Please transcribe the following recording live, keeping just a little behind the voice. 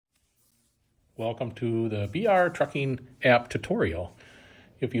Welcome to the BR Trucking app tutorial.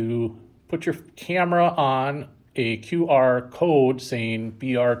 If you put your camera on a QR code saying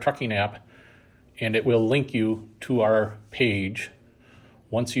BR Trucking app, and it will link you to our page.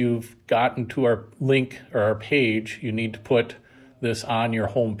 Once you've gotten to our link or our page, you need to put this on your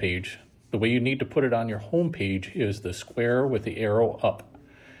home page. The way you need to put it on your home page is the square with the arrow up.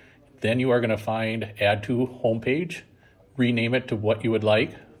 Then you are going to find Add to Home Page, rename it to what you would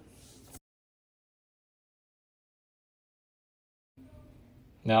like.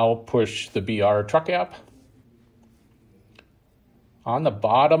 Now push the BR Truck app. On the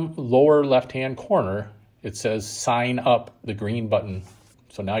bottom lower left-hand corner, it says Sign Up, the green button.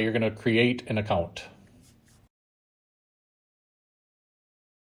 So now you're going to create an account.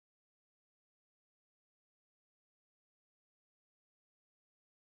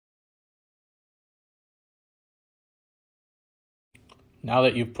 Now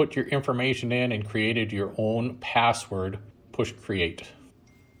that you've put your information in and created your own password, push Create.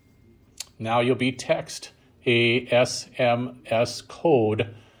 Now you'll be text a SMS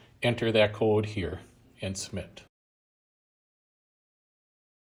code. Enter that code here and submit.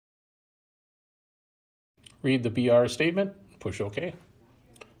 Read the BR statement, push OK.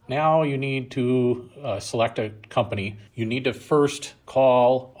 Now you need to select a company. You need to first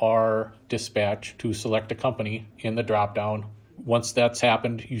call our dispatch to select a company in the drop-down. Once that's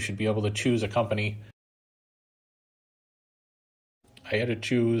happened, you should be able to choose a company. I had to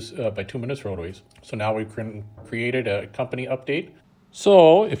choose Bituminous Roadways. So now we've created a company update.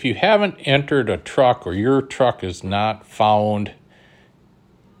 So if you haven't entered a truck or your truck is not found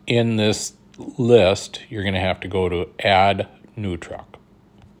in this list, you're going to have to go to Add New Truck.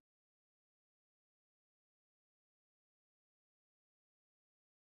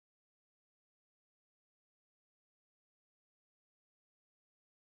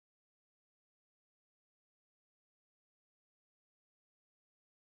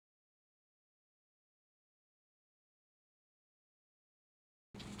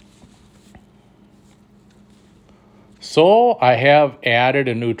 So I have added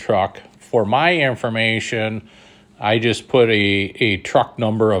a new truck. For my information, I just put a truck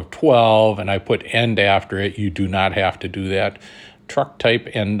number of 12 and I put end after it. You do not have to do that. Truck type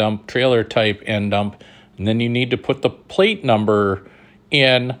end dump, trailer type end dump, and then you need to put the plate number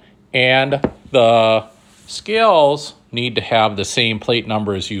in, and the scales need to have the same plate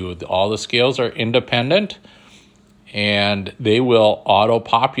number as you. All the scales are independent, and they will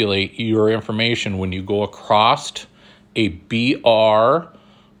auto-populate your information when you go across a BR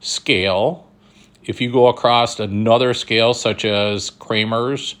scale. If you go across another scale, such as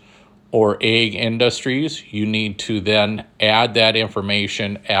Kramer's or Egg Industries, you need to then add that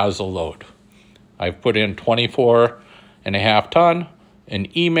information as a load. I've put in 24.5 ton,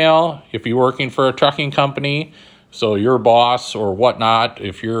 an email if you're working for a trucking company, so your boss or whatnot.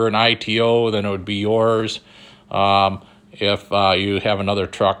 If you're an ITO, then it would be yours. If you have another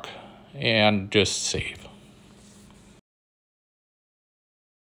truck, and just save.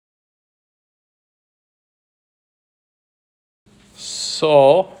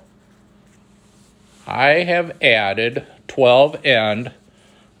 So I have added 12 end.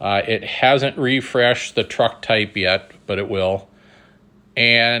 It hasn't refreshed the truck type yet, but it will.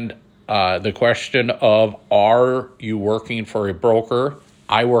 And the question of, are you working for a broker?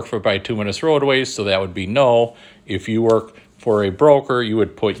 I work for Bituminous Roadways, so that would be no. If you work for a broker, you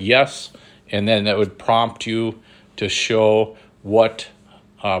would put yes, and then that would prompt you to show what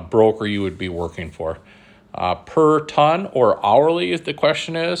broker you would be working for. Per ton or hourly, if the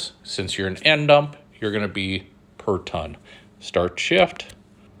question is, since you're an end dump, you're going to be per ton. Start shift.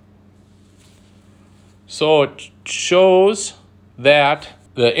 So it shows that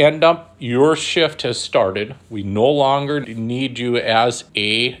the end dump, your shift has started. We no longer need you as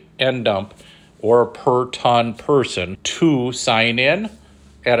a end dump or a per ton person to sign in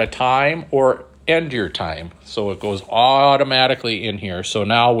at a time or end your time. So it goes automatically in here. So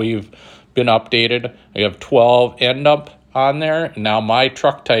now we've been updated. I have 12 end dump on there. Now my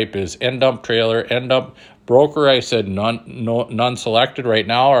truck type is end dump trailer, end dump broker. I said none selected. Right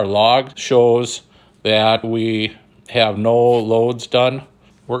now our log shows that we have no loads done.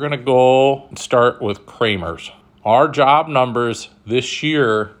 We're going to go and start with Kramer's. Our job numbers this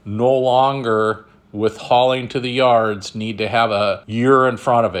year, no longer with hauling to the yards, need to have a year in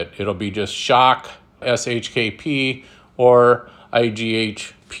front of it. It'll be just shock, SHKP, or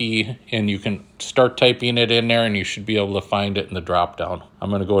IGHP, and you can start typing it in there and you should be able to find it in the drop down. I'm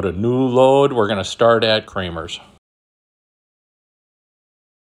going to go to new load. We're going to start at Kramer's.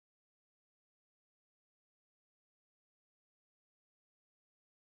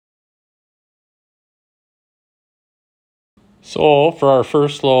 So for our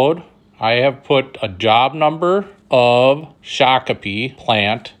first load, I have put a job number of Shakopee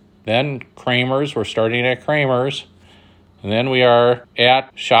plant, then Kramer's. We're starting at Kramer's. And then we are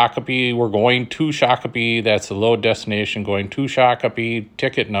at Shakopee. We're going to Shakopee. That's the load destination, going to Shakopee.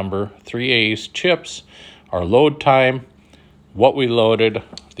 Ticket number 3A's, chips, our load time, what we loaded,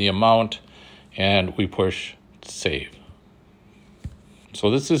 the amount, and we push save.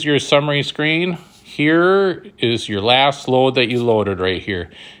 So this is your summary screen. Here is your last load that you loaded right here.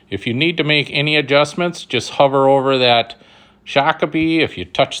 If you need to make any adjustments, just hover over that Shakopee. If you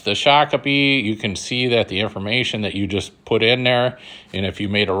touch the Shakopee, you can see that the information that you just put in there, and if you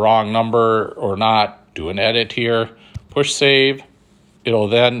made a wrong number or not, do an edit here, push save. It'll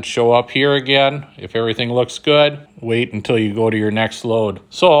then show up here again. If everything looks good, wait until you go to your next load.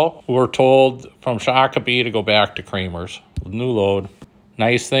 So we're told from Shakopee to go back to Kramer's. New load.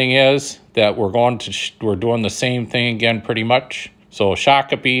 Nice thing is that we're doing the same thing again pretty much. So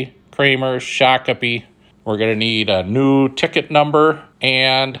Shakopee, Kramer's, Shakopee. We're going to need a new ticket number,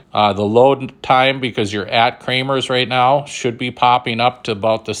 and the load time, because you're at Kramer's right now, should be popping up to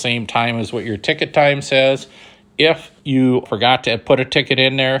about the same time as what your ticket time says. If you forgot to put a ticket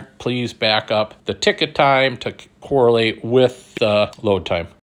in there, please back up the ticket time to correlate with the load time.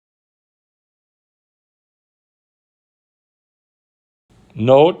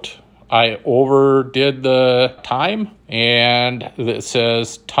 Note, I overdid the time, and it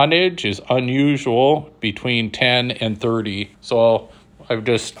says tonnage is unusual between 10 and 30. So I've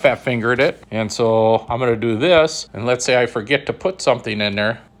just fat fingered it. And so I'm going to do this. And let's say I forget to put something in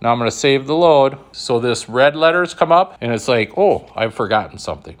there. Now I'm going to save the load. So this red letters come up and it's like, oh, I've forgotten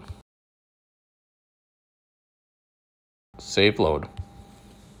something. Save load.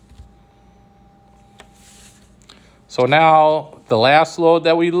 So now the last load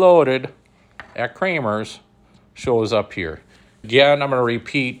that we loaded at Kramer's shows up here. Again, I'm going to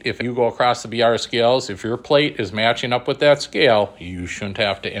repeat, if you go across the BR scales, if your plate is matching up with that scale, you shouldn't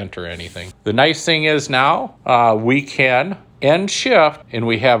have to enter anything. The nice thing is now we can end shift, and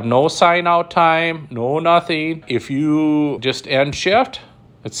we have no sign out time, no nothing. If you just end shift,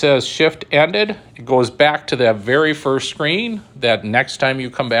 it says shift ended. It goes back to that very first screen that next time you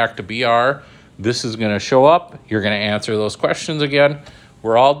come back to BR, this is going to show up. You're going to answer those questions again.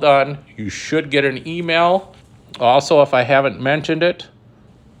 We're all done. You should get an email. Also, if I haven't mentioned it,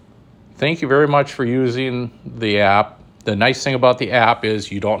 thank you very much for using the app. The nice thing about the app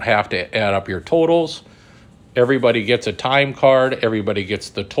is you don't have to add up your totals. Everybody gets a time card. Everybody gets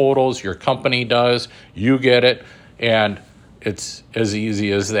the totals. Your company does. You get it. And it's as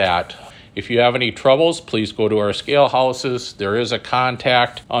easy as that. If you have any troubles, please go to our scale houses. There is a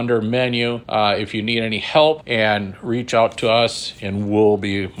contact under menu if you need any help, and reach out to us and we'll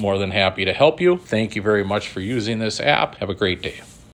be more than happy to help you. Thank you very much for using this app. Have a great day.